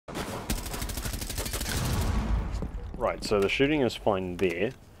Right, so the shooting is fine there.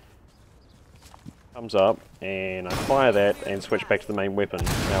 Comes up, and I fire that and switch back to the main weapon.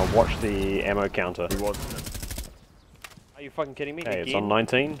 Now watch the ammo counter. He wasn't. Are you fucking kidding me? Okay, Again? it's on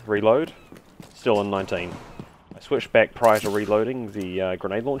 19. Reload. Still on 19. I switched back prior to reloading the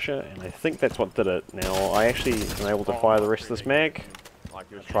grenade launcher, and I think that's what did it. Now, I actually am able to fire the rest of this mag.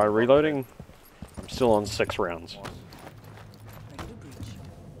 Try reloading. I'm still on 6 rounds.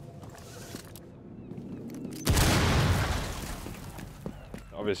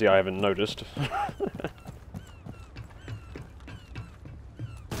 Obviously, I haven't noticed.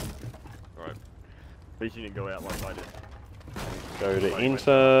 Alright. At least you didn't go out like I did. Go to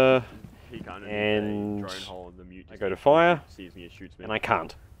enter, He can't and drone hole in the mute I go to fire, sees me and shoots me. and I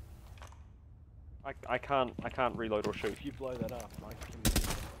can't. I can't reload or shoot. If you blow that up, I can...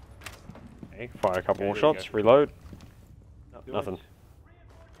 Okay, fire a couple more there you shots, go. reload. Do Nothing.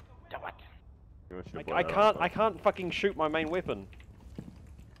 Do it. You want to blow that up, I can't fucking shoot my main weapon.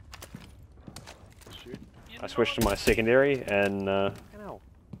 Shoot. I switched to my secondary, and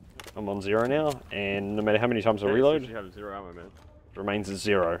I'm on 0 now, and no matter how many times I yeah, reload, You have 0 ammo, man. it remains at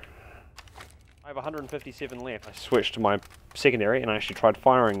 0. I have 157 left. I switched to my secondary, and I actually tried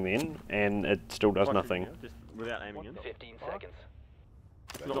firing then, and it still does What, nothing. Just without aiming in. 15 seconds.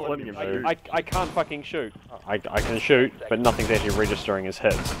 It's not letting him shoot. I can't fucking shoot. I can shoot, but nothing's actually registering as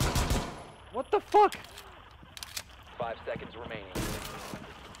hits. What the fuck? 5 seconds remaining.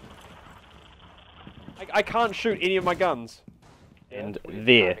 I can't shoot any of my guns. And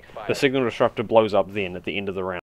there, the signal disruptor blows up then at the end of the round.